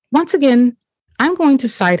Once again, I'm going to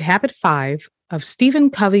cite Habit 5 of Stephen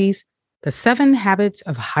Covey's The 7 Habits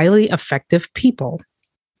of Highly Effective People.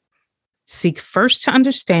 Seek first to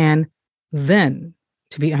understand, then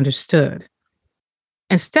to be understood.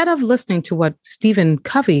 Instead of listening to what Stephen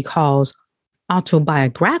Covey calls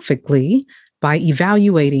autobiographically, by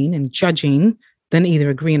evaluating and judging, then either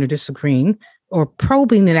agreeing or disagreeing, or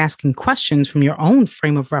probing and asking questions from your own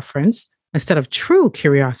frame of reference instead of true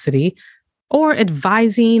curiosity, or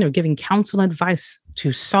advising or giving counsel and advice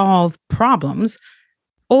to solve problems,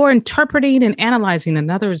 or interpreting and analyzing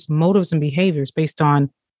another's motives and behaviors based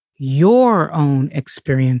on your own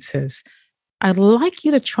experiences. I'd like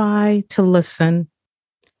you to try to listen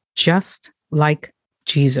just like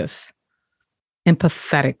Jesus,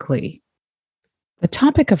 empathetically. The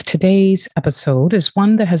topic of today's episode is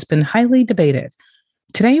one that has been highly debated.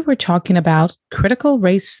 Today, we're talking about critical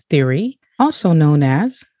race theory, also known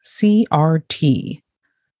as CRT.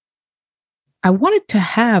 I wanted to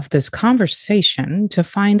have this conversation to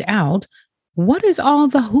find out what is all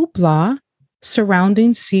the hoopla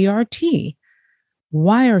surrounding CRT?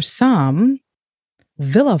 Why are some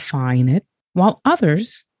vilifying it while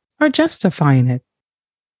others are justifying it?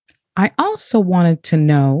 I also wanted to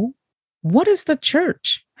know, what does the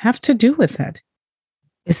church have to do with it?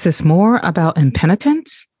 Is this more about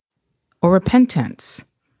impenitence or repentance?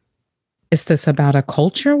 Is this about a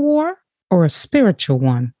culture war or a spiritual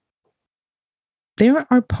one? There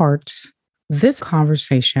are parts of this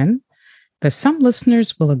conversation that some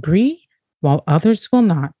listeners will agree while others will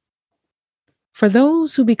not. For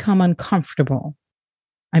those who become uncomfortable,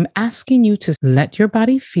 I'm asking you to let your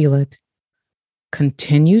body feel it,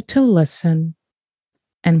 continue to listen,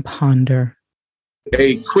 and ponder.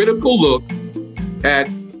 A critical look at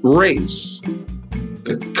race,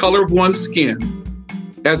 the color of one's skin,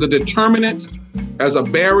 as a determinant, as a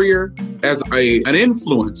barrier, as an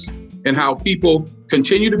influence in how people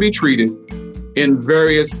continue to be treated in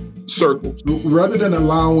various circles. Rather than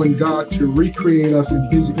allowing God to recreate us in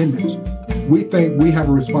his image, we think we have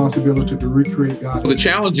a responsibility to recreate God. The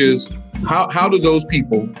challenge is, how do those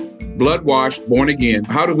people, blood-washed, born again,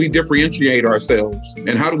 how do we differentiate ourselves?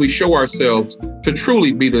 And how do we show ourselves to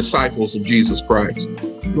truly be disciples of Jesus Christ?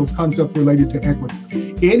 Those concepts related to equity.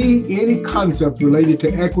 Any concepts related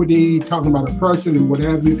to equity, talking about oppression and what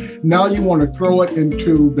have you, now you want to throw it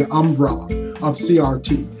into the umbrella of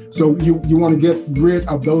CRT. So you want to get rid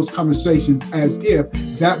of those conversations as if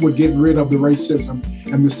that would get rid of the racism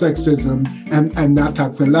and the sexism and that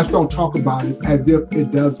type of thing. Let's don't talk about it as if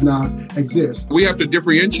it does not exist. We have to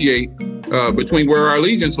differentiate between where our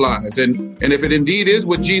allegiance lies. And if it indeed is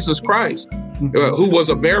with Jesus Christ, who was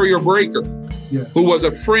a barrier breaker, who was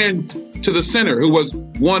a friend to the sinner, who was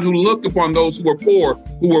one who looked upon those who were poor,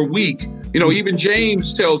 who were weak. You know, even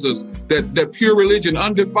James tells us that pure religion,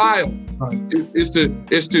 undefiled, is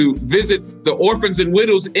to visit the orphans and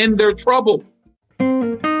widows in their trouble.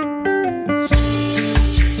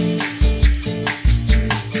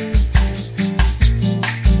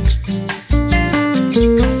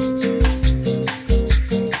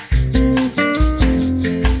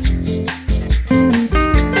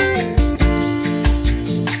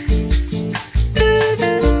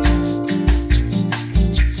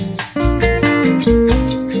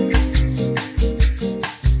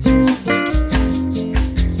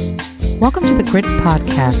 Welcome to the Grit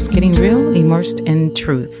Podcast, getting real, immersed in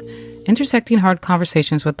truth, intersecting hard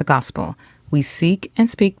conversations with the gospel. We seek and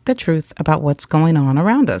speak the truth about what's going on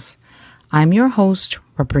around us. I'm your host,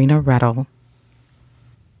 Robrina Rettle.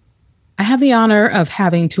 I have the honor of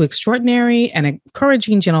having two extraordinary and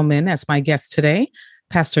encouraging gentlemen as my guests today,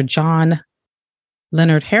 Pastor John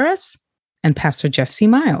Leonard Harris and Pastor Jesse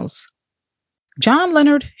Miles. John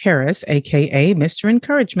Leonard Harris, aka Mr.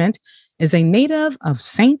 Encouragement, is a native of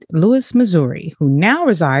St. Louis, Missouri, who now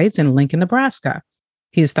resides in Lincoln, Nebraska.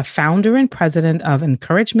 He is the founder and president of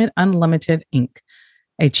Encouragement Unlimited, Inc.,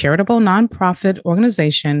 a charitable nonprofit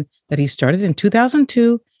organization that he started in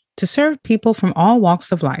 2002 to serve people from all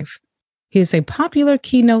walks of life. He is a popular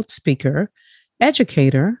keynote speaker,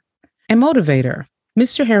 educator, and motivator.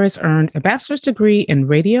 Mr. Harris earned a bachelor's degree in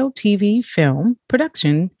radio, TV, film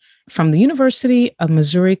production from the University of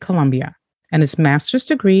Missouri-Columbia, and his master's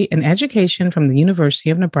degree in education from the University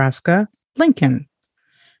of Nebraska, Lincoln.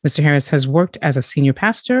 Mr. Harris has worked as a senior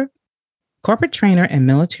pastor, corporate trainer, and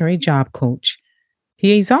military job coach.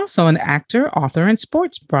 He is also an actor, author, and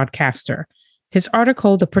sports broadcaster. His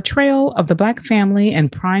article, The Portrayal of the Black Family in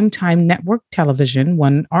Primetime Network Television,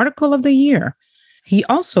 won Article of the Year. He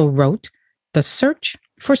also wrote The Search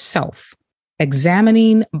for Self,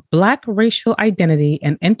 Examining Black Racial Identity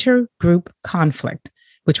and Intergroup Conflict,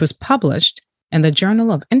 which was published and the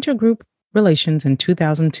Journal of Intergroup Relations in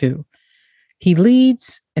 2002. He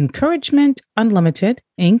leads Encouragement Unlimited,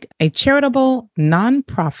 Inc., a charitable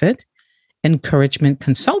nonprofit encouragement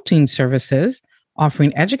consulting services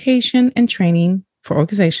offering education and training for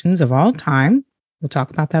organizations of all time. We'll talk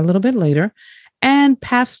about that a little bit later. And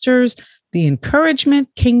pastors the Encouragement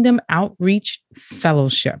Kingdom Outreach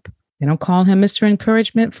Fellowship. They don't call him Mr.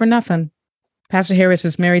 Encouragement for nothing. Pastor Harris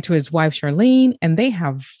is married to his wife, Charlene, and they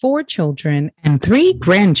have 4 children and 3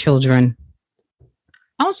 grandchildren.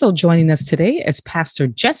 Also joining us today is Pastor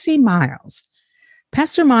Jesse Miles.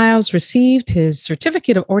 Pastor Miles received his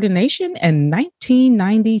certificate of ordination in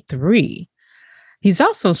 1993. He's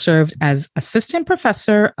also served as assistant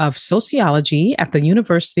professor of sociology at the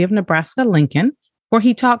University of Nebraska-Lincoln, where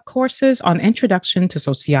he taught courses on introduction to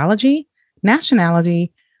sociology,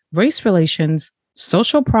 nationality, race relations,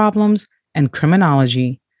 social problems, and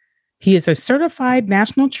criminology. He is a certified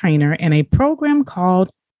national trainer in a program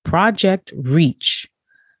called Project Reach,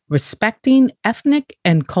 Respecting Ethnic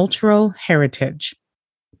and Cultural Heritage.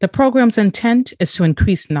 The program's intent is to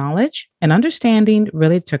increase knowledge and understanding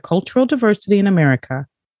related to cultural diversity in America.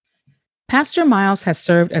 Pastor Miles has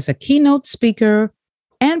served as a keynote speaker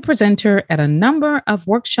and presenter at a number of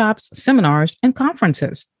workshops, seminars, and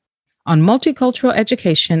conferences on multicultural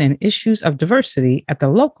education and issues of diversity at the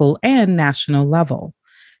local and national level.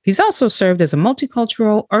 He's also served as a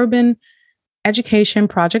multicultural urban education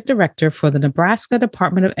project director for the Nebraska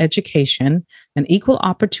Department of Education and Equal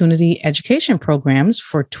Opportunity Education programs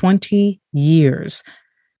for 20 years.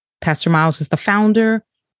 Pastor Miles is the founder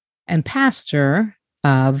and pastor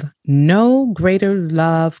of No Greater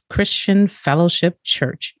Love Christian Fellowship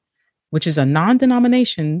Church, which is a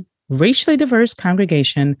non-denomination, racially diverse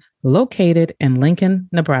congregation located in Lincoln,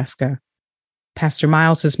 Nebraska. Pastor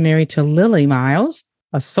Miles is married to Lily Miles,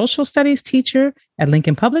 a social studies teacher at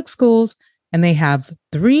Lincoln Public Schools, and they have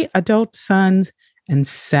 3 adult sons and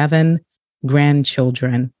 7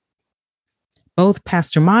 grandchildren. Both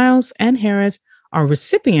Pastor Miles and Harris are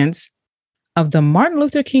recipients of the Martin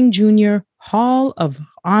Luther King Jr. Hall of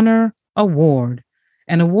Honor Award,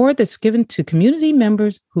 an award that's given to community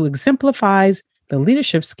members who exemplifies the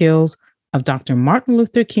leadership skills of Dr. Martin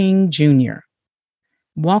Luther King Jr.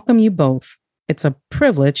 Welcome you both. It's a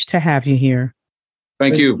privilege to have you here.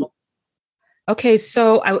 Thank you. Okay,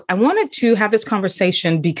 so I wanted to have this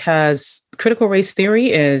conversation because critical race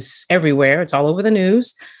theory is everywhere. It's all over the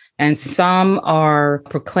news. And some are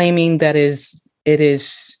proclaiming that it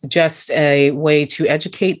is just a way to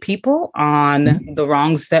educate people on the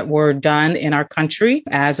wrongs that were done in our country,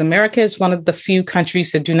 as America is one of the few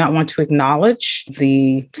countries that do not want to acknowledge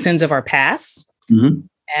the sins of our past. Mm-hmm.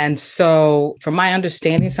 And so from my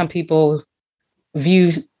understanding, some people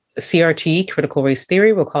view CRT, critical race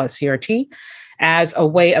theory, we'll call it CRT, as a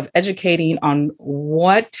way of educating on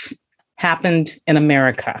what happened in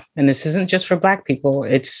America. And this isn't just for Black people,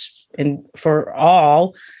 it's for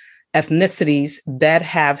all ethnicities that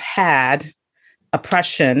have had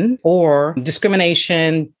oppression or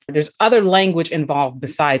discrimination. There's other language involved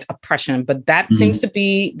besides oppression, but that seems to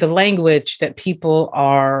be the language that people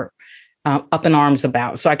are up in arms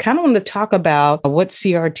about. So I kind of want to talk about what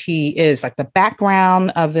CRT is, like the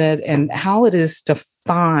background of it and how it is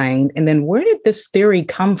defined. And then where did this theory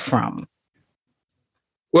come from?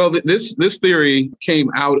 Well, this theory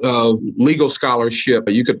came out of legal scholarship.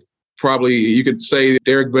 You could say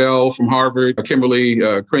Derek Bell from Harvard, Kimberly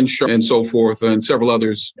Crenshaw, and so forth, and several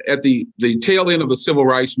others. At the tail end of the civil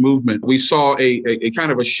rights movement, we saw a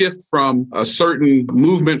kind of a shift from a certain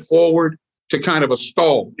movement forward to kind of a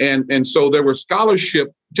stall. And so there was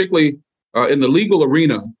scholarship, particularly in the legal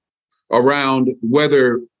arena, around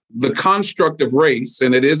whether the construct of race,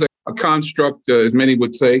 and it is a construct, as many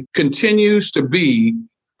would say, continues to be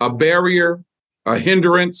a barrier, a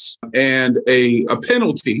hindrance, and a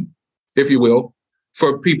penalty, if you will,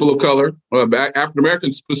 for people of color, African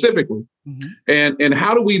Americans specifically. Mm-hmm. And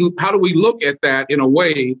how do we look at that in a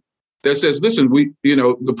way that says, listen,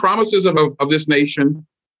 the promises of this nation,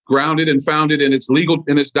 grounded and founded in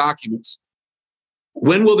its documents,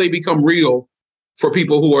 when will they become real for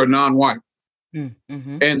people who are non-white?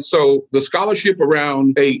 Mm-hmm. And so the scholarship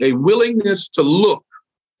around a willingness to look,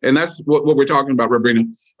 and that's what we're talking about, Roberta,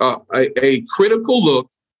 a critical look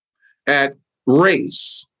at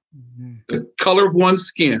race, the color of one's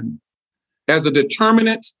skin, as a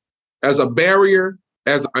determinant, as a barrier,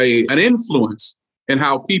 as an influence in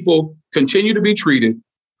how people continue to be treated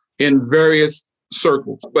in various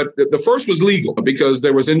circles. But the first was legal because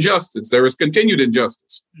there was injustice. There was continued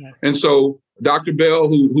injustice. Yes. And so Dr. Bell,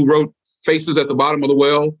 who wrote Faces at the Bottom of the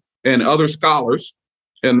Well, and other scholars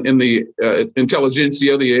in the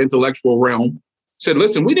intelligentsia, the intellectual realm, said,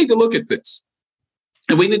 listen, we need to look at this.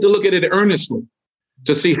 And we need to look at it earnestly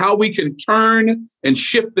to see how we can turn and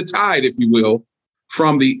shift the tide, if you will,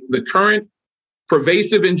 from the current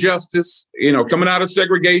pervasive injustice, coming out of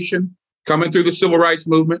segregation, coming through the civil rights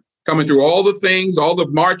movement, coming through all the things, all the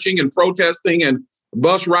marching and protesting and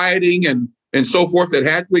bus rioting and so forth that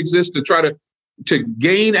had to exist to try to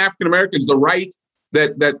gain African Americans the right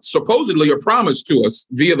that supposedly are promised to us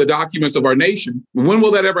via the documents of our nation. When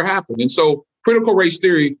will that ever happen? And so critical race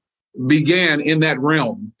theory began in that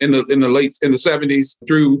realm in the 70s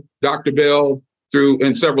through Dr. Bell,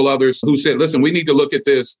 and several others who said, listen, we need to look at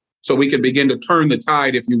this so we can begin to turn the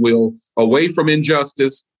tide, if you will, away from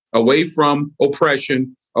injustice, away from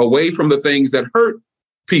oppression, away from the things that hurt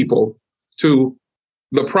people to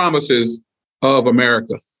the promises of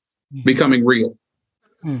America becoming real.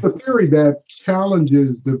 The theory that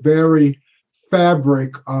challenges the very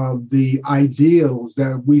fabric of the ideals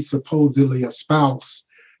that we supposedly espouse,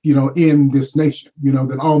 in this nation,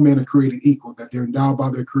 that all men are created equal, that they're endowed by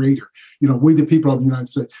their creator, we the people of the United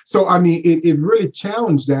States. So, it really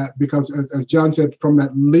challenged that because, as John said, from that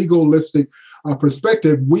legalistic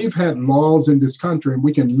perspective, we've had laws in this country, and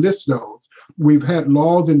we can list those. We've had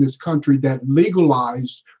laws in this country that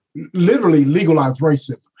literally legalized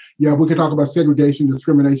racism. Yeah, we could talk about segregation,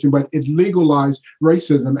 discrimination, but it legalized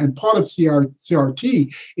racism. And part of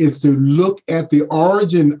CRT is to look at the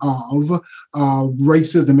origin of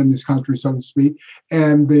racism in this country, so to speak,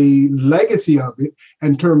 and the legacy of it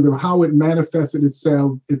in terms of how it manifested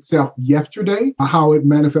itself yesterday, how it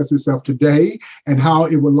manifests itself today, and how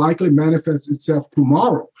it will likely manifest itself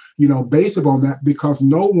tomorrow, based upon that, because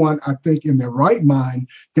no one, I think, in their right mind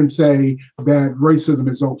can say that racism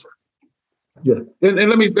is over. Yeah, and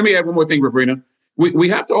let me add one more thing, Robrina. We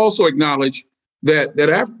have to also acknowledge that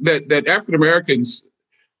African Americans,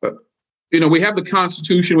 we have the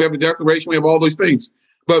Constitution, we have the Declaration, we have all those things,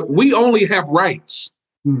 but we only have rights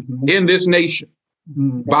in this nation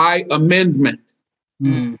by amendment.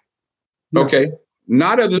 Okay,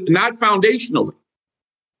 not foundationally.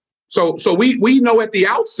 So we know at the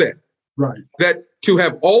outset, right, that to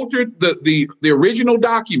have altered the original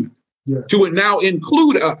document to now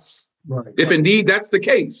include us. Right. If indeed that's the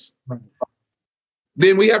case,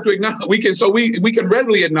 then we have to acknowledge we can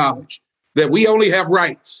readily acknowledge that we only have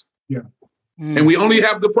rights, and we only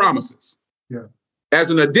have the promises, as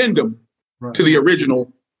an addendum to the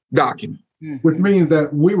original document, which means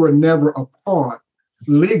that we were never a part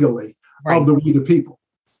legally of we the people.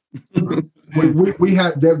 we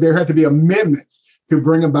had there had to be amendments to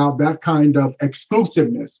bring about that kind of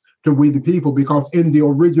exclusiveness to we the people, because in the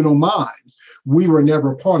original minds, we were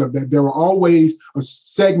never a part of that. There were always a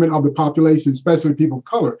segment of the population, especially people of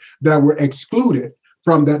color, that were excluded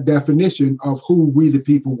from that definition of who we the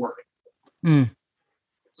people were.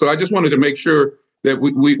 So I just wanted to make sure that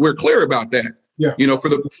we're clear about that. Yeah. For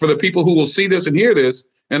the people who will see this and hear this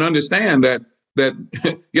and understand that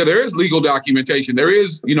there is legal documentation. There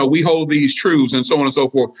is, we hold these truths and so on and so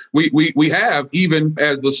forth. We have, even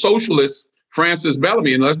as the socialist Francis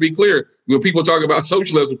Bellamy, and let's be clear, when people talk about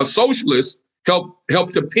socialism, a socialist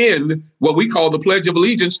help to pin what we call the Pledge of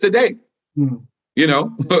Allegiance today.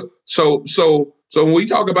 So when we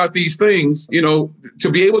talk about these things,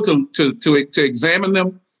 to be able to examine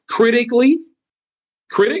them critically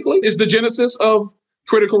is the genesis of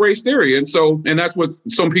critical race theory. And that's what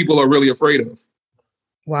some people are really afraid of.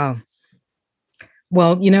 Wow.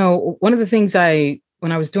 Well, one of the things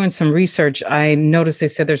when I was doing some research, I noticed they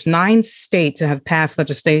said there's 9 states that have passed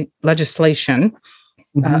legislation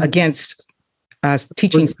against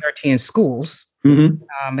teaching CRT in schools.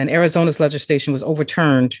 And Arizona's legislation was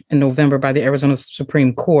overturned in November by the Arizona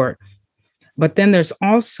Supreme Court. But then there's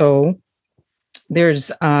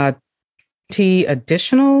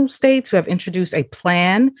additional states who have introduced a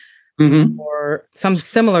plan for some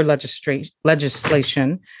similar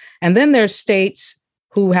legislation. And then there's states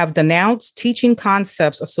who have denounced teaching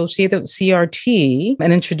concepts associated with CRT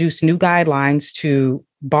and introduced new guidelines to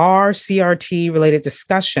bar CRT-related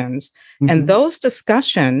discussions. And those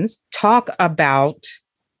discussions talk about,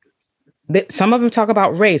 some of them talk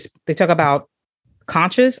about race. They talk about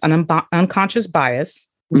conscious and unconscious bias,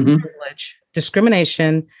 privilege,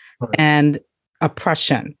 discrimination, and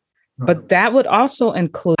oppression. But that would also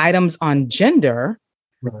include items on gender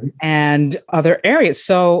and other areas.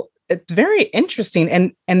 So it's very interesting.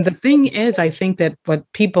 And the thing is, I think that what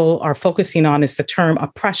people are focusing on is the term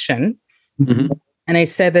oppression. And I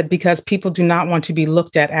said that because people do not want to be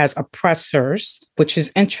looked at as oppressors, which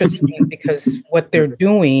is interesting because what they're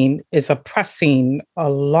doing is oppressing a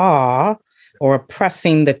law or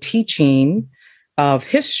oppressing the teaching of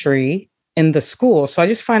history in the school. So I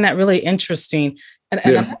just find that really interesting. And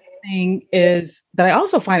another thing is that I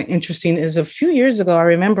also find interesting is a few years ago, I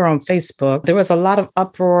remember on Facebook, there was a lot of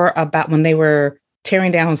uproar about when they were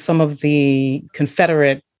tearing down some of the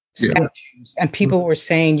Confederate statues, and people were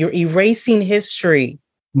saying, you're erasing history.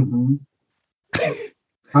 Mm-hmm.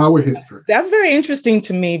 Our history. That's very interesting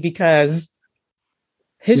to me because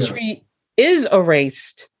history is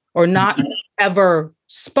erased or not ever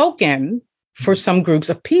spoken for some groups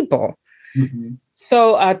of people. Mm-hmm.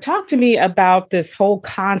 So talk to me about this whole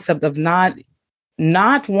concept of not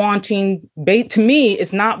wanting, to me,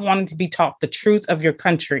 it's not wanting to be taught the truth of your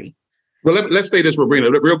country. Well, let's say this,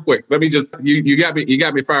 Roberta, real quick. Let me just, you got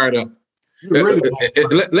me fired up.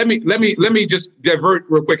 Let me just divert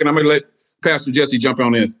real quick, and I'm going to let Pastor Jesse jump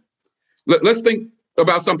on in. Let's think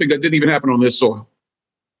about something that didn't even happen on this soil,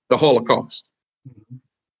 the Holocaust.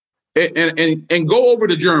 And go over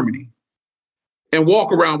to Germany and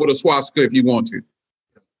walk around with a swastika if you want to.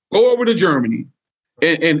 Go over to Germany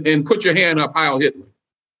and put your hand up, Heil Hitler.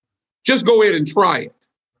 Just go ahead and try it.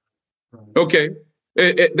 Okay?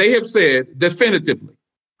 They have said definitively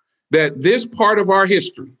that this part of our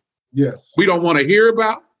history, we don't want to hear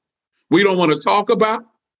about, we don't want to talk about,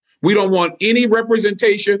 we don't want any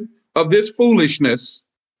representation of this foolishness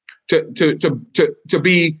to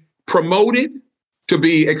be promoted, to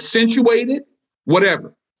be accentuated,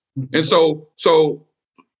 whatever. And so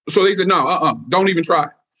they said, no, don't even try.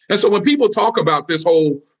 And so when people talk about this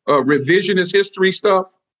whole revisionist history stuff,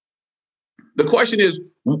 the question is,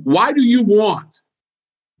 why do you want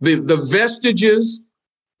the vestiges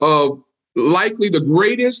of likely the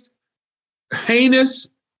greatest heinous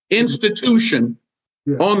institution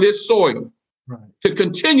on this soil to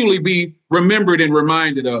continually be remembered and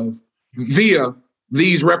reminded of via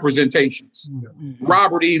these representations?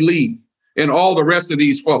 Robert E. Lee and all the rest of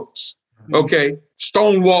these folks, okay?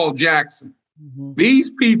 Stonewall Jackson.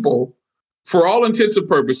 These people, for all intents and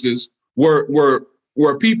purposes, were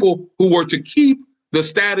people who were to keep the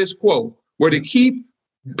status quo, were to keep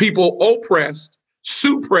people oppressed,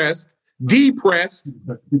 suppressed, depressed.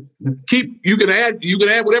 You can add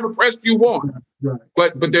whatever pressed you want.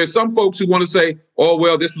 But there's some folks who want to say, oh,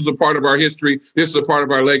 well, this was a part of our history. This is a part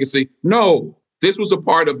of our legacy. No, this was a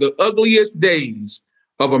part of the ugliest days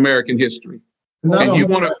of American history. And you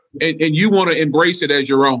want to embrace it as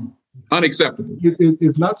your own. Unacceptable.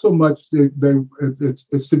 It's not so much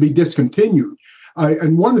it's to be discontinued.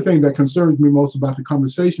 And one of the things that concerns me most about the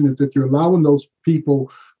conversation is that you're allowing those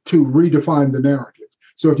people to redefine the narrative.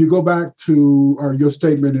 So if you go back to your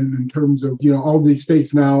statement in terms of, all these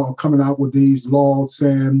states now are coming out with these laws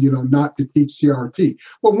saying, not to teach CRT.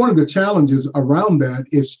 Well, one of the challenges around that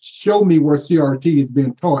is show me where CRT is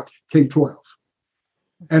being taught K-12.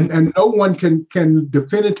 And no one can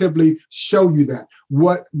definitively show you that.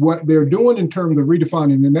 What they're doing in terms of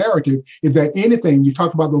redefining the narrative is that anything, you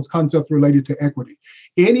talk about those concepts related to equity,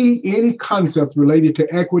 any concepts related to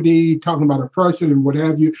equity, talking about oppression and what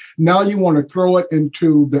have you, now you want to throw it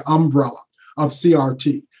into the umbrella of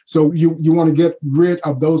CRT. So you want to get rid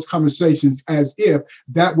of those conversations as if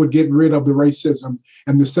that would get rid of the racism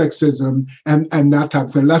and the sexism and that type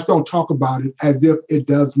of thing. Let's don't talk about it as if it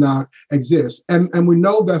does not exist. And we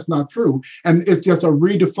know that's not true. And it's just a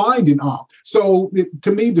redefining of. So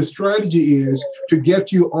to me, the strategy is to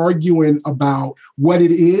get you arguing about what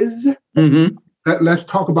it is. Mm-hmm. Let's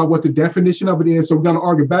talk about what the definition of it is. So we're going to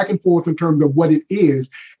argue back and forth in terms of what it is.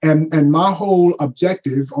 And my whole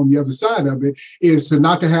objective on the other side of it is to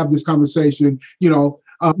not to have this conversation,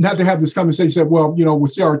 not to have this conversation that,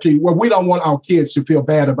 with CRT, we don't want our kids to feel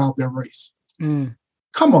bad about their race. Mm.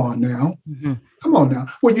 Come on now. Mm-hmm. Come on now.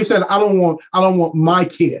 When you said, I don't want my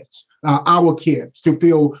kids, our kids to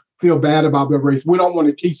feel bad about their race. We don't want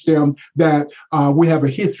to teach them that we have a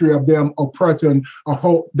history of them oppressing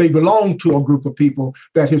they belong to a group of people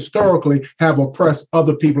that historically have oppressed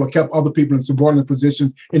other people or kept other people in subordinate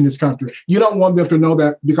positions in this country. You don't want them to know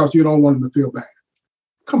that because you don't want them to feel bad.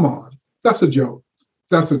 Come on. That's a joke.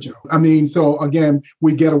 That's a joke. I mean, so again,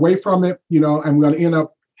 we get away from it, and we're going to end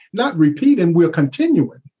up not repeating, we're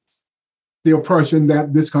continuing the oppression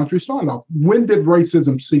that this country started off. When did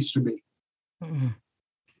racism cease to be? Mm-hmm.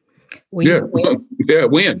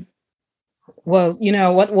 When? Well,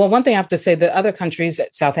 one thing I have to say, that other countries,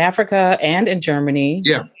 South Africa and in Germany,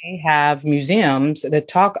 they have museums that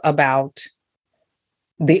talk about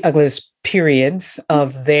the ugliest periods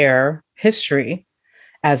of their history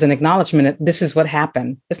as an acknowledgement that this is what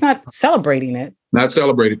happened. It's not celebrating it. Not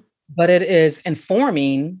celebrating. But it is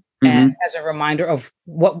informing and as a reminder of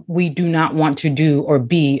what we do not want to do or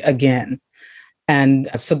be again. And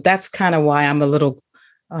so that's kind of why I'm a little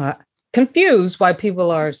confused why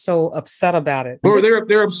people are so upset about it. Or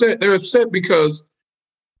they're upset. They're upset because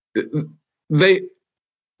they,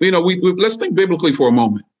 let's think biblically for a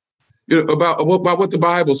moment, about what the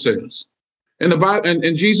Bible says. And the Bible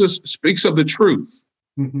and Jesus speaks of the truth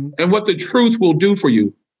and what the truth will do for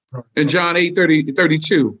you. In John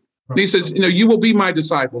 8:32. And he says, you will be my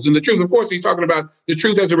disciples. And the truth, of course, he's talking about the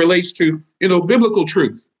truth as it relates to, biblical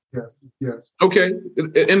truth. Yes. Okay.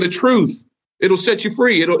 And the truth, it'll set you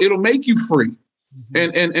free. It'll make you free.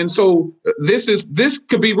 And so this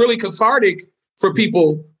could be really cathartic for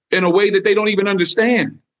people in a way that they don't even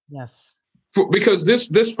understand. Yes. Because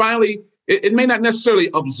this finally, it may not necessarily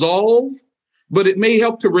absolve, but it may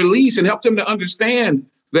help to release and help them to understand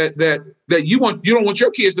that you don't want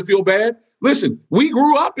your kids to feel bad. Listen, we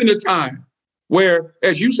grew up in a time where,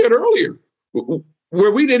 as you said earlier,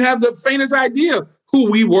 where we didn't have the faintest idea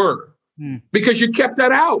who we were because you kept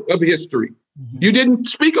that out of history. You didn't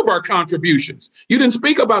speak of our contributions. You didn't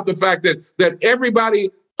speak about the fact that everybody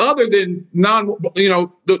other than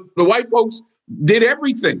the white folks did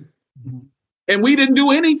everything and we didn't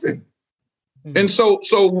do anything. And so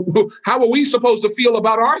how are we supposed to feel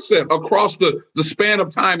about ourselves across the span of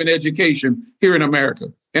time in education here in America?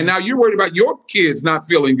 And now you're worried about your kids not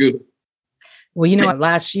feeling good. Well,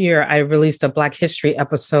 last year I released a Black History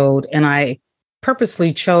episode, and I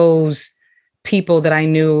purposely chose people that I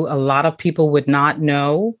knew a lot of people would not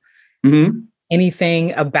know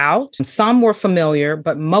anything about. Some were familiar,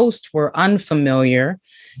 but most were unfamiliar.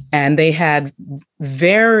 And they had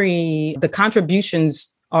the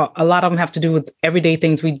contributions, a lot of them have to do with everyday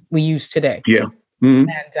things we use today. Yeah. And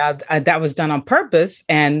that was done on purpose.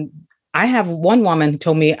 And I have one woman who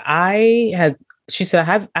told me she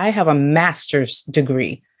said, I have a master's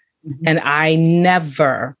degree and I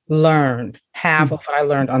never learned half of what I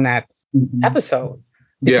learned on that episode.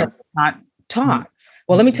 Because it's not taught.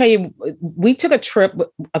 Well, let me tell you, we took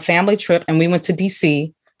a family trip, and we went to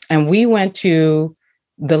DC, and we went to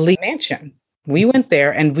the Lee Mansion. We went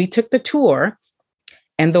there and we took the tour.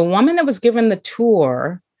 And the woman that was given the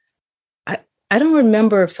tour, I don't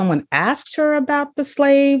remember if someone asked her about the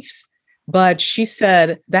slaves, but she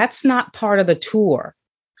said, that's not part of the tour.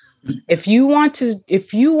 If you want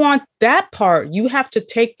that part, you have to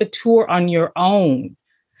take the tour on your own.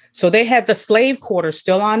 So they had the slave quarters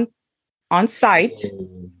still on site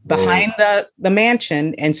behind the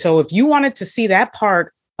mansion. And so if you wanted to see that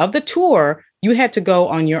part of the tour, you had to go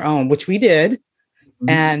on your own, which we did.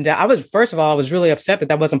 And I was really upset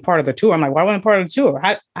that wasn't part of the tour. I'm like, why wasn't part of the tour?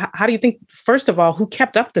 How do you think, first of all, who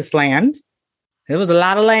kept up this land? It was a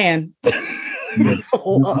lot of land.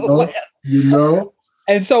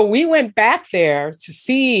 And so we went back there to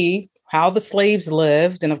see how the slaves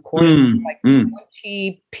lived. And of course,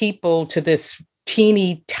 20 people to this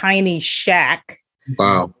teeny tiny shack.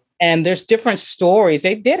 Wow. And there's different stories.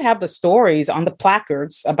 They did have the stories on the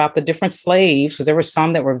placards about the different slaves, because there were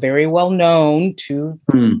some that were very well known to,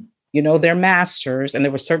 their masters. And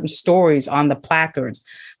there were certain stories on the placards.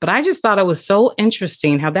 But I just thought it was so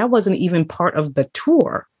interesting how that wasn't even part of the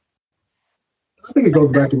tour. I think it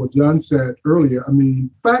goes back to what John said earlier. I mean,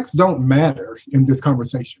 facts don't matter in this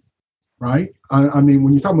conversation, right? I mean,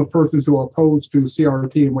 when you're talking about persons who are opposed to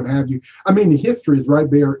CRT and what have you, I mean, the history is right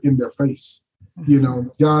there in their face.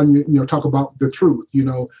 John, talk about the truth,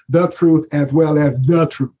 the truth as well as the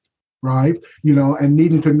truth, right? And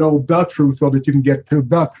needing to know the truth so that you can get to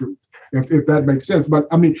the truth, if that makes sense. But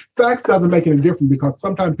I mean, facts doesn't make any difference, because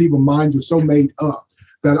sometimes people's minds are so made up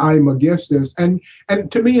that I'm against this. And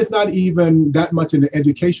to me, it's not even that much in the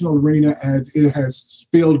educational arena as it has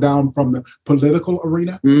spilled down from the political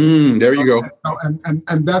arena. There you go.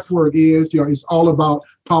 And that's where it is. It's all about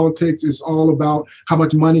politics. It's all about how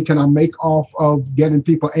much money can I make off of getting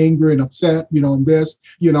people angry and upset, and this,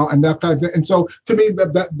 and that kind of thing. And so to me,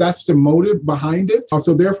 that's the motive behind it.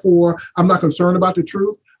 So therefore, I'm not concerned about the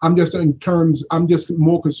truth. I'm just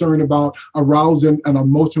more concerned about arousing an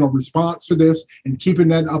emotional response to this and keeping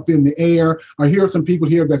that up in the air. I hear some people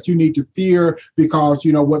here that you need to fear, because,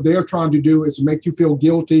 what they're trying to do is make you feel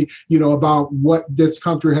guilty, about what this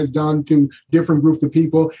country has done to different groups of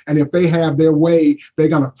people. And if they have their way, they're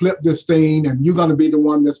going to flip this thing, and you're going to be the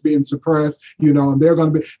one that's being suppressed, and they're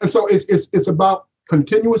going to be. And so it's about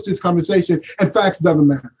continuous this conversation, and facts doesn't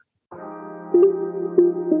matter.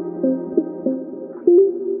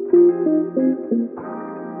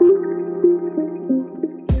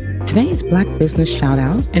 Today's Black Business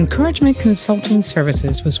Shoutout, Encouragement Consulting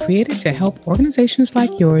Services, was created to help organizations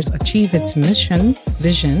like yours achieve its mission,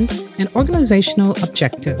 vision, and organizational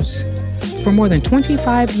objectives. For more than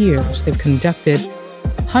 25 years, they've conducted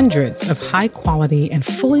hundreds of high-quality and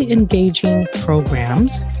fully engaging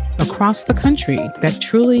programs across the country that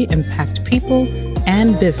truly impact people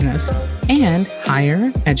and business and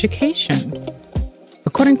higher education.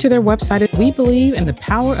 According to their website, we believe in the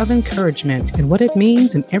power of encouragement and what it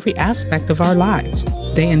means in every aspect of our lives.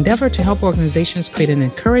 They endeavor to help organizations create an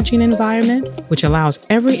encouraging environment which allows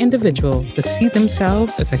every individual to see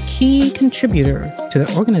themselves as a key contributor to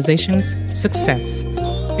the organization's success.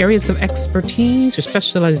 Areas of expertise or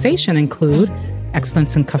specialization include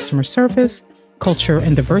excellence in customer service, culture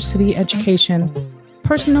and diversity education,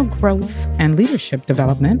 personal growth and leadership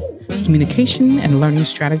development, communication and learning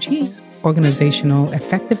strategies, organizational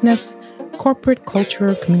effectiveness, corporate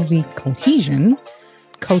culture, community cohesion,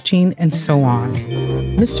 coaching, and so on.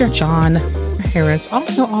 Mr. John Harris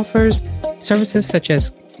also offers services such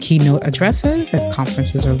as keynote addresses at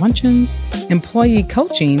conferences or luncheons, employee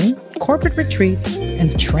coaching, corporate retreats,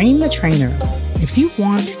 and train the trainer. If you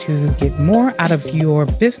want to get more out of your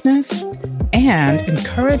business and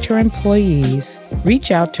encourage your employees, reach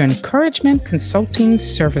out to Encouragement Consulting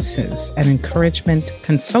Services at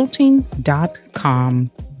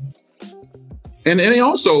encouragementconsulting.com. And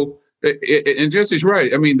also, and Jesse's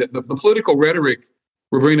right. I mean, the political rhetoric,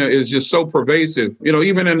 Roberina, is just so pervasive. You know,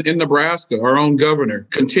 even in Nebraska, our own governor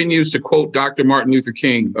continues to quote Dr. Martin Luther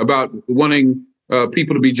King about wanting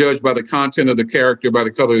people to be judged by the content of the character, by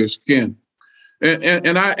the color of their skin.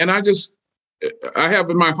 And I have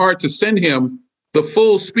in my heart to send him the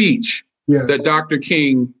full speech that Dr.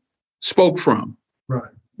 King spoke from. Right.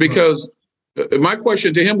 Because my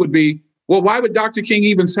question to him would be, well, why would Dr. King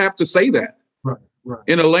even have to say that? Right.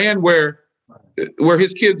 In a land where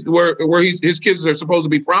his kids his kids are supposed to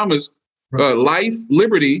be promised life,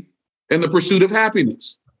 liberty, and the pursuit of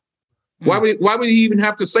happiness. Why would he even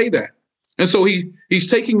have to say that? And so he's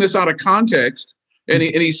taking this out of context, and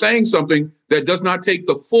he's saying something that does not take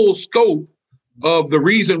the full scope of the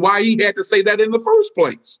reason why he had to say that in the first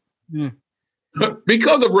place.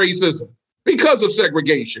 Because of racism, because of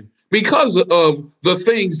segregation, because of the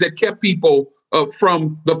things that kept people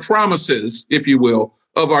from the promises, if you will,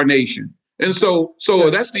 of our nation. And so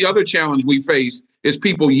that's the other challenge we face, is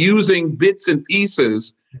people using bits and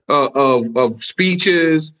pieces of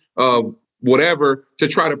speeches, of whatever, to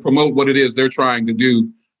try to promote what it is they're trying to do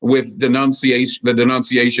with the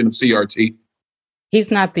denunciation of CRT. He's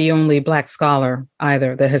not the only Black scholar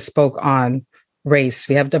either that has spoke on race.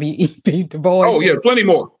 We have W.E.B. Du Bois. Oh, yeah, plenty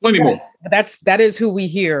more. That is who we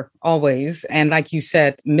hear always. And like you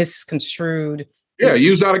said, misconstrued. Yeah,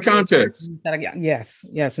 used out of context. Yes,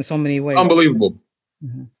 in so many ways. Unbelievable.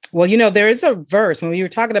 Mm-hmm. Well, you know, there is a verse when we were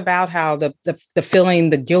talking about how the feeling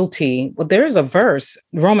the guilty. Well, there is a verse,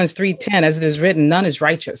 Romans 3:10, as it is written, none is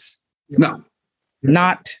righteous. No.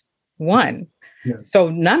 Not one. Yes. So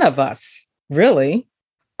none of us really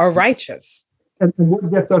are righteous. And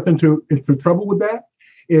what gets us into trouble with that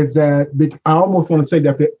is that I almost want to say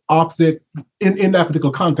that the opposite, in that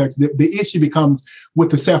particular context, the issue becomes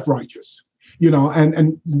with the self-righteous, you know,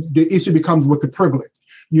 and the issue becomes with the privilege,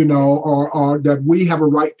 you know, or that we have a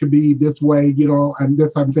right to be this way, you know, and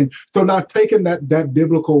this type of thing. So not taking that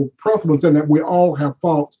biblical principles and that we all have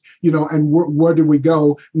faults, you know, and where do we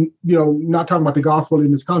go, you know, not talking about the gospel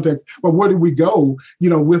in this context, but where do we go, you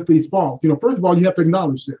know, with these faults? You know, first of all, you have to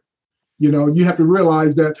acknowledge it. You know, you have to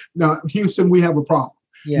realize that now, Houston, we have a problem.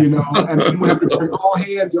 Yes. You know, and we have to bring all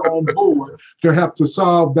hands on board to help to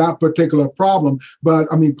solve that particular problem. But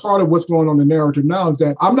I mean, part of what's going on in the narrative now is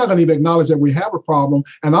that I'm not going to even acknowledge that we have a problem,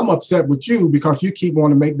 and I'm upset with you because you keep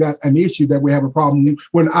wanting to make that an issue that we have a problem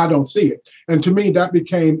when I don't see it. And to me, that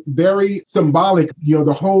became very symbolic. You know,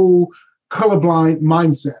 the whole colorblind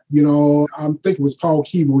mindset. You know, I think it was Paul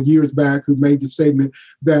Keevil years back who made the statement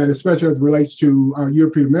that, especially as it relates to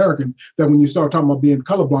European Americans, that when you start talking about being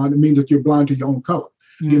colorblind, it means that you're blind to your own color.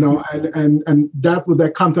 You know, and that's what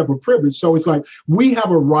that concept of privilege. So it's like we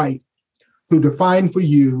have a right to define for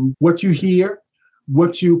you what you hear,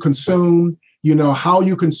 what you consume, you know, how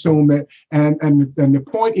you consume it. And the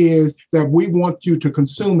point is that we want you to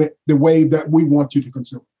consume it the way that we want you to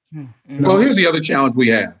consume it. You know? Well, here's the other challenge we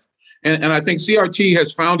have. And I think CRT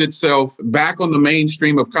has found itself back on the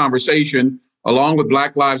mainstream of conversation, along with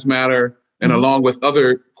Black Lives Matter and along with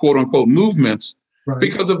other quote unquote movements. Right.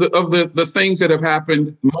 Because of the things that have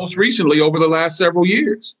happened most recently over the last several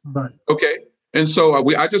years. Right. Okay. And so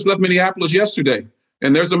I just left Minneapolis yesterday,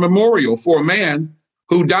 and there's a memorial for a man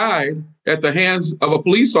who died at the hands of a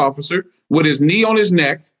police officer with his knee on his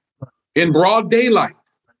neck in broad daylight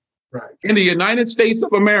in the United States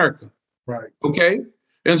of America. Right. Okay.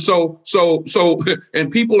 And so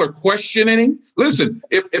and people are questioning. Listen,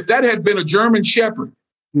 if that had been a German Shepherd,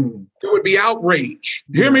 there would be outrage.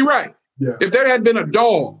 Hear me right. Yeah. If there had been a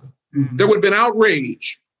dog, there would have been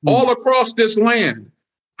outrage. all across this land.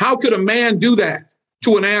 How could a man do that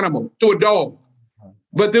to an animal, to a dog?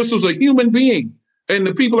 But this was a human being. And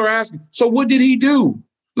the people are asking, so what did he do?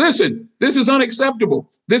 Listen, this is unacceptable.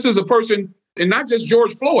 This is a person, and not just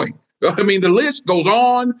George Floyd. I mean, the list goes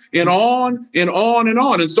on and on and on and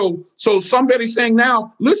on. And so somebody's saying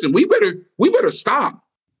now, listen, we better stop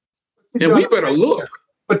and we better look.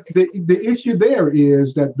 But the issue there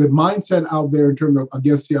is that the mindset out there in terms of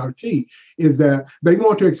against CRT is that they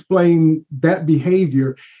want to explain that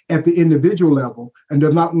behavior at the individual level and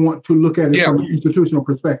does not want to look at it from an institutional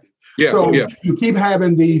perspective. You keep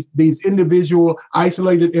having these individual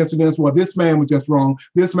isolated incidents. Well, this man was just wrong.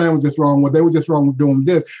 This man was just wrong. Well, they were just wrong with doing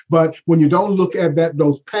this. But when you don't look at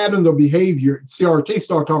those patterns of behavior, CRT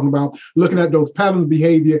start talking about looking at those patterns of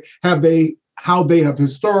behavior, how they have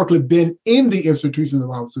historically been in the institutions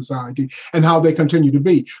of our society and how they continue to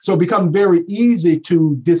be. So it becomes very easy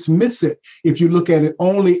to dismiss it if you look at it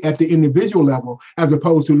only at the individual level, as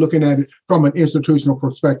opposed to looking at it from an institutional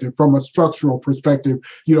perspective, from a structural perspective,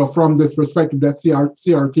 from this perspective that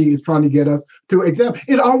CRT is trying to get us to examine.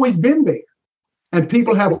 It's always been there. And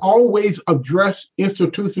people have always addressed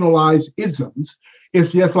institutionalized isms.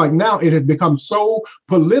 It's just like now it has become so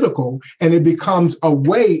political, and it becomes a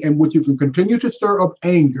way in which you can continue to stir up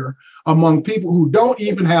anger among people who don't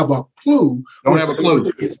even have a clue.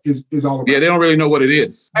 Is all about. Yeah, they don't really know what it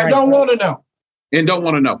is. And don't want to know. And don't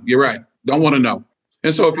want to know. You're right. Don't want to know.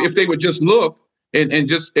 And so if they would just look and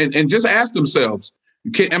just ask themselves,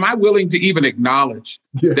 am I willing to even acknowledge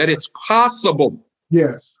that it's possible?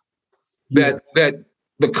 Yes. That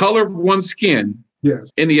the color of one's skin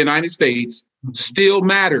in the United States still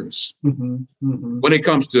matters when it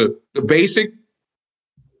comes to the basic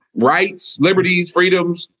rights, liberties,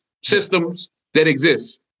 freedoms, systems that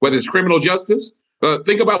exist, whether it's criminal justice.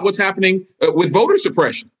 Think about what's happening with voter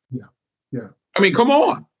suppression. Yeah. I mean, come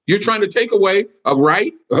on. You're trying to take away a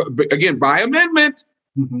right, again, by amendment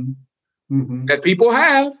that people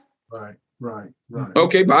have. Right.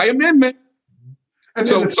 Okay, by amendment.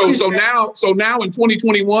 So now in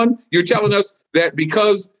 2021, you're telling us that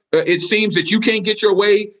because it seems that you can't get your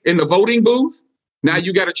way in the voting booth, now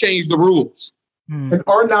you got to change the rules. And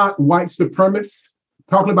are not white supremacists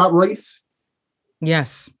talking about race?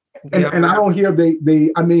 Yes. And I don't hear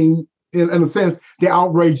in a sense, the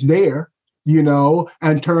outrage there,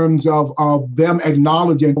 in terms of them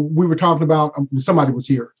acknowledging. We were talking about, somebody was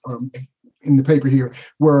here in the paper here,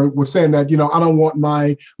 where we're saying that, I don't want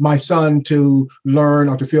my son to learn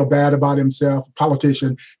or to feel bad about himself,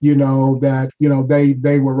 politician, that,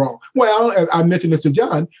 they were wrong. Well, as I mentioned this to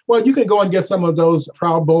John, well, you can go and get some of those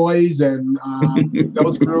Proud Boys and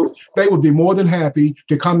those groups. They would be more than happy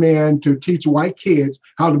to come in to teach white kids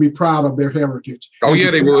how to be proud of their heritage. Oh, yeah,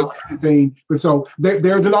 they would. So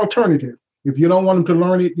there's an alternative. If you don't want them to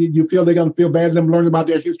learn it, you feel they're going to feel bad them learning about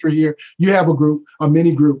their history here, you have a group,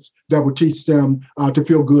 many groups that will teach them to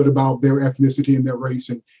feel good about their ethnicity and their race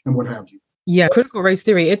and what have you. Yeah, critical race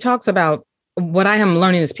theory, it talks about, what I am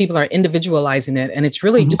learning is people are individualizing it, and it's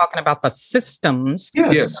really talking about the systems.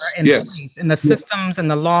 Yes. And the systems and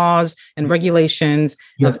the laws and regulations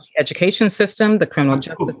of the education system, the criminal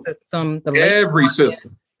justice system, every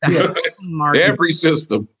system. Every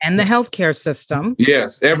system. And the healthcare system.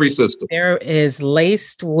 Yes, every system. There is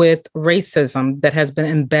laced with racism that has been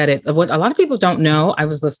embedded. What a lot of people don't know, I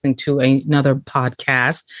was listening to another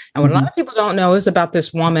podcast, and what a lot of people don't know is about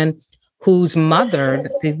this woman whose mother,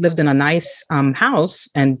 they lived in a nice house,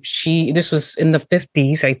 and this was in the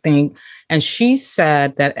 50s, I think, and she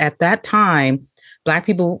said that at that time, Black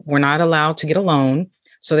people were not allowed to get a loan,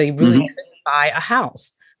 so they really didn't buy a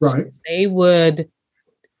house. Right. So they would,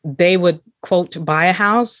 quote, buy a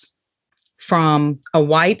house from a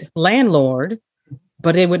white landlord,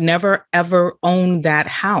 but they would never, ever own that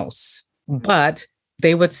house. But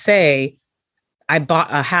they would say, I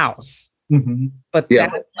bought a house. But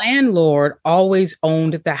that landlord always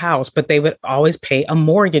owned the house, but they would always pay a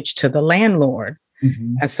mortgage to the landlord.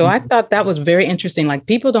 And so I thought that was very interesting. Like,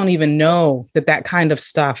 people don't even know that kind of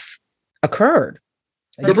stuff occurred.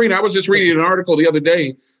 Sabrina, I was just reading an article the other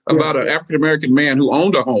day about an African-American man who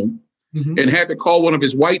owned a home and had to call one of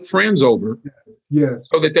his white friends over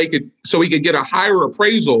so he could get a higher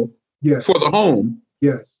appraisal for the home.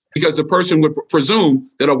 Yes. Because the person would presume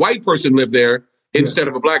that a white person lived there instead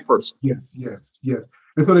of a Black person. Yes.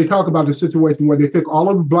 And so they talk about the situation where they took all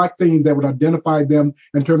of the Black things that would identify them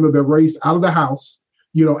in terms of their race out of the house,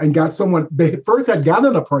 and got someone, they first had got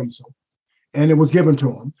an appraisal and it was given to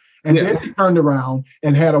them. And then they turned around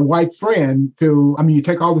and had a white friend you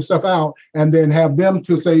take all the stuff out and then have them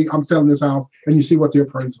to say, I'm selling this house, and you see what the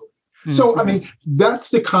appraisal is. So, I mean, that's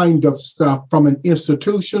the kind of stuff from an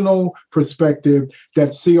institutional perspective that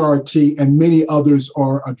CRT and many others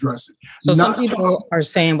are addressing. So some people are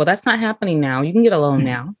saying, well, that's not happening now. You can get a loan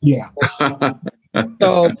now. Yeah.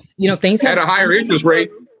 So, things at a higher interest rate.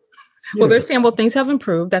 Well, they're saying, well, things have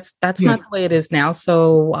improved. That's not the way it is now.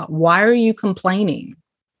 So why are you complaining?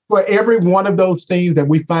 For every one of those things that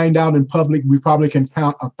we find out in public, we probably can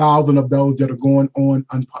count 1,000 of those that are going on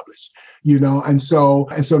unpublished, and so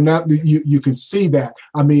now you can see that.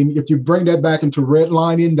 I mean, if you bring that back into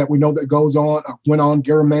redlining that we know that goes on, went on,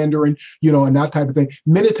 gerrymandering, and that type of thing,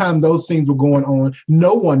 many times those things were going on.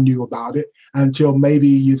 No one knew about it until maybe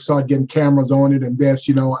you start getting cameras on it and this,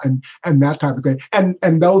 and that type of thing.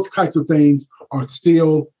 And those types of things are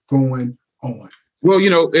still going on. Well,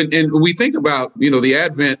 and we think about, the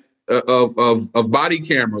advent of body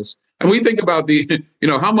cameras, and we think about the,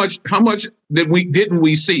 how much didn't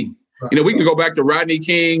we see? Right. We can go back to Rodney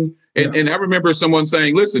King, and I remember someone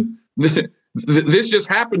saying, listen, this just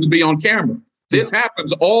happened to be on camera. This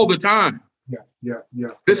happens all the time.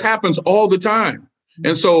 This happens all the time.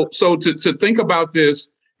 And so to think about this,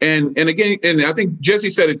 and again, and I think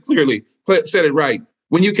Jesse said it clearly, said it right.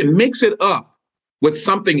 When you can mix it up with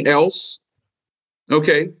something else,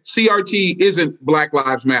 okay, CRT isn't Black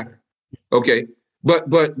Lives Matter, okay, but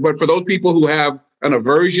for those people who have an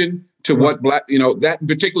aversion to what that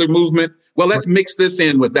particular movement, well, let's mix this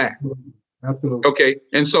in with that. Absolutely. Okay,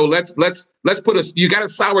 and so let's put you got a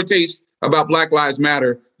sour taste about Black Lives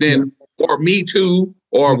Matter, then or Me Too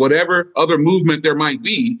or whatever other movement there might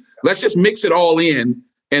be. Let's just mix it all in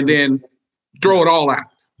and then throw it all out.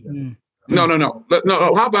 No.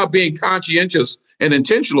 How about being conscientious and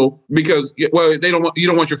intentional? Because you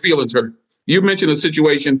don't want your feelings hurt. You mentioned a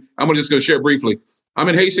situation. I'm just going to share briefly. I'm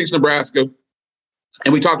in Hastings, Nebraska,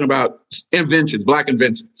 and we're talking about inventions, Black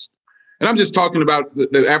inventions. And I'm just talking about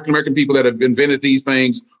the African-American people that have invented these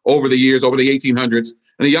things over the years, over the 1800s.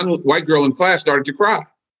 And a young white girl in class started to cry.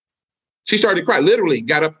 She started to cry, literally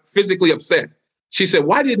got up physically upset. She said,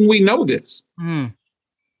 why didn't we know this?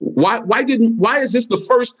 Why is this the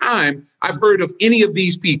first time I've heard of any of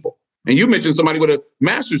these people? And you mentioned somebody with a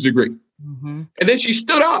master's degree. And then she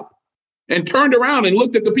stood up and turned around and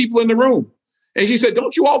looked at the people in the room. And she said,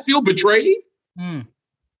 don't you all feel betrayed?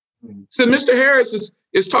 So Mr. Harris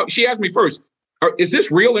is talking. She asked me first, is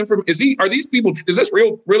this real information? Are these people, is this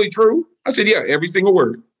really true? I said, yeah, every single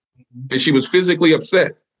word. And she was physically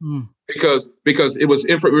upset because it was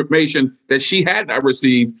information that she had not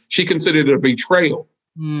received. She considered it a betrayal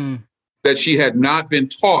that she had not been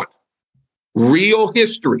taught real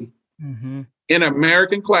history in an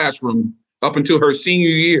American classroom up until her senior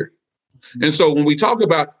year. And so when we talk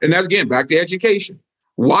about, and that's again, back to education,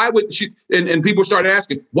 why would she, and people start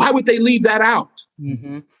asking, why would they leave that out?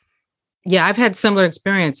 Yeah, I've had similar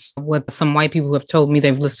experience with some white people who have told me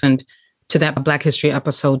they've listened to that Black History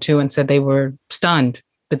episode too and said they were stunned,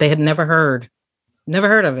 but they had never heard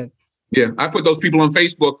of it. Yeah, I put those people on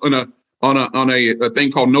Facebook on a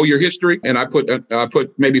thing called Know Your History, and I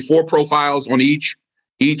put maybe 4 profiles on each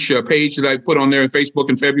page that I put on there in Facebook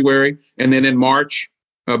in February, and then in March.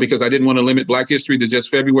 Because I didn't want to limit Black history to just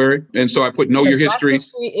February. And so I put Know Your History. Black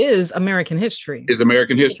history is American history. Is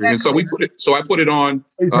American history. Exactly. And so I put it on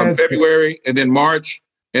February and then March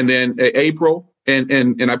and then April. And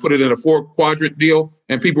I put it in a 4-quadrant deal.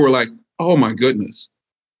 And people were like, oh, my goodness.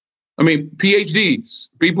 I mean, PhDs,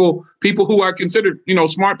 people who are considered,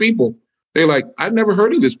 smart people. They're like, I've never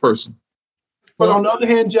heard of this person. But on the other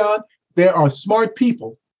hand, John, there are smart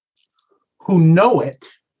people who know it,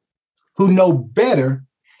 who know better,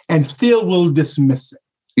 and still will dismiss it.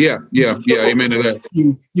 Yeah. Amen to that.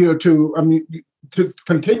 To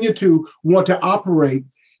continue to want to operate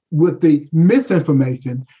with the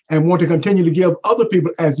misinformation and want to continue to give other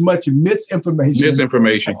people as much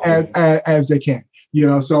misinformation as they can.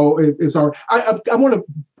 So it's all. I want to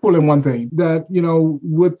pull in one thing that,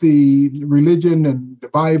 with the religion and the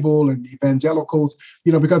Bible and evangelicals,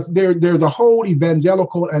 because there's a whole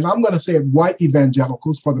evangelical, and I'm going to say white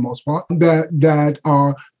evangelicals for the most part,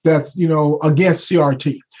 that's against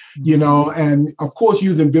CRT, and of course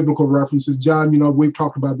using biblical references. John, we've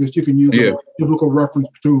talked about this. You can use a biblical reference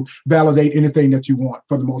to validate anything that you want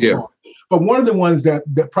for the most part. But one of the ones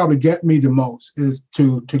that probably get me the most is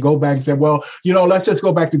to go back and say, well, let's just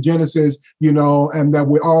go back to Genesis, and that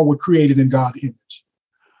we all were created in God's image.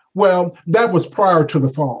 Well, that was prior to the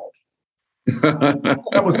fall.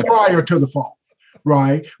 That was prior to the fall,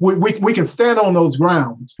 right? We can stand on those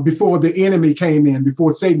grounds before the enemy came in,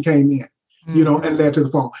 before Satan came in, and led to the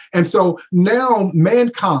fall. And so now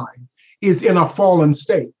mankind is in a fallen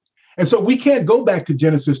state. And so we can't go back to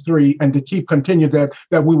Genesis 3 and to continue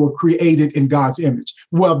that we were created in God's image.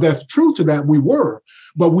 Well, that's true to that we were,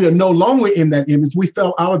 but we are no longer in that image. We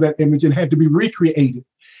fell out of that image and had to be recreated.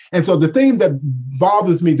 And so the thing that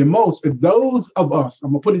bothers me the most is those of us,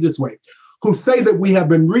 I'm going to put it this way, who say that we have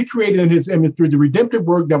been recreated in his image through the redemptive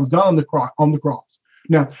work that was done on the cross.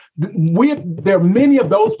 Now, there are many of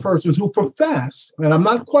those persons who profess, and I'm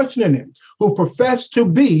not questioning it, who profess to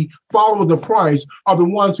be followers of Christ are the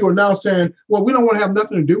ones who are now saying, well, we don't want to have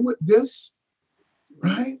nothing to do with this,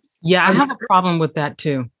 right? Yeah, I have a problem with that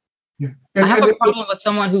too. Yeah. I have a problem with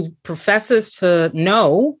someone who professes to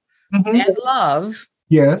know and love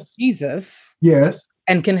Jesus. Yes.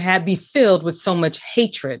 And can be filled with so much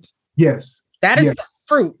hatred. Yes. That is the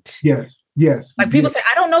fruit. Yes. Yes. Like people say,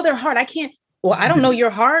 I don't know their heart. I don't know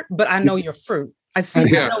your heart, but I know your fruit. I see.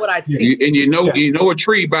 I know what I see. And you know a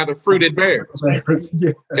tree by the fruit it bears. Right.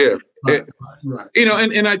 You know,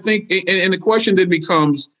 and I think, and the question then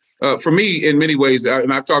becomes, for me, in many ways,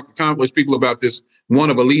 and I've talked to countless people about this, one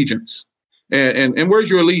of allegiance. And where's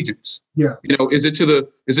your allegiance? Yeah. You know, is it to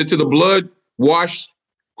the blood washed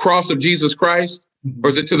cross of Jesus Christ, or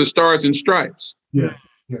is it to the stars and stripes? Yeah.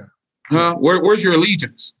 Where's your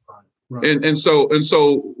allegiance? Right. And so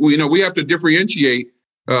we have to differentiate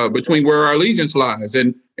between where our allegiance lies,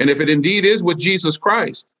 and if it indeed is with Jesus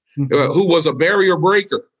Christ, who was a barrier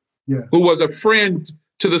breaker, who was a friend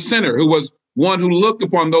to the sinner, who was one who looked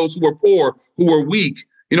upon those who were poor, who were weak.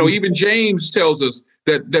 You know, even James tells us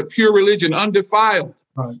that pure religion, undefiled,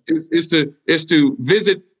 is to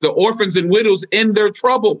visit the orphans and widows in their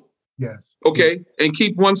trouble. Yes. Okay, and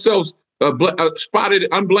keep oneself spotted,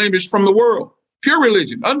 unblemished from the world. Pure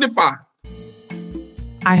religion, undefiled.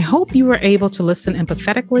 I hope you were able to listen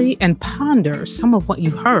empathetically and ponder some of what you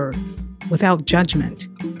heard without judgment.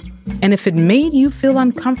 And if it made you feel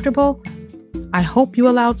uncomfortable, I hope you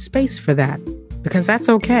allowed space for that, because that's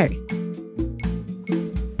okay.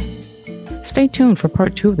 Stay tuned for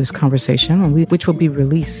part 2 of this conversation, which will be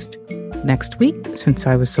released next week, since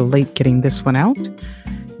I was so late getting this one out.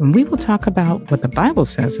 And we will talk about what the Bible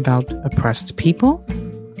says about oppressed people,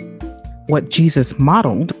 what Jesus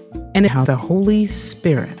modeled, and how the Holy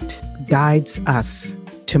Spirit guides us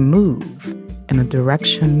to move in the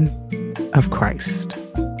direction of Christ.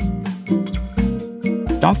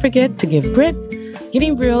 Don't forget to give Grit,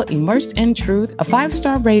 Getting Real, Immersed in Truth, a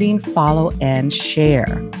 5-star rating, follow, and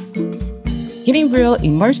share. Getting Real,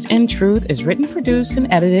 Immersed in Truth is written, produced, and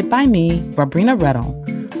edited by me, Rabrina Rettle.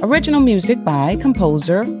 Original music by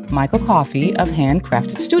composer Michael Coffey of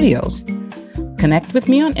Handcrafted Studios. Connect with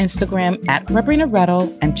me on Instagram at Rabrina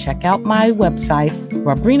Rettle and check out my website,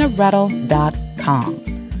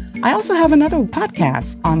 rabrinarettle.com. I also have another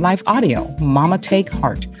podcast on Life Audio, Mama Take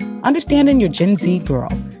Heart, Understanding Your Gen Z Girl.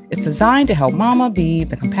 It's designed to help Mama be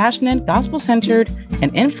the compassionate, gospel-centered,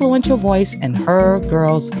 and influential voice in her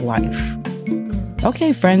girl's life.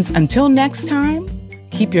 Okay, friends, until next time,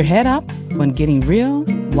 keep your head up when getting real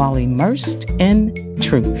while immersed in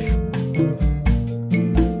truth.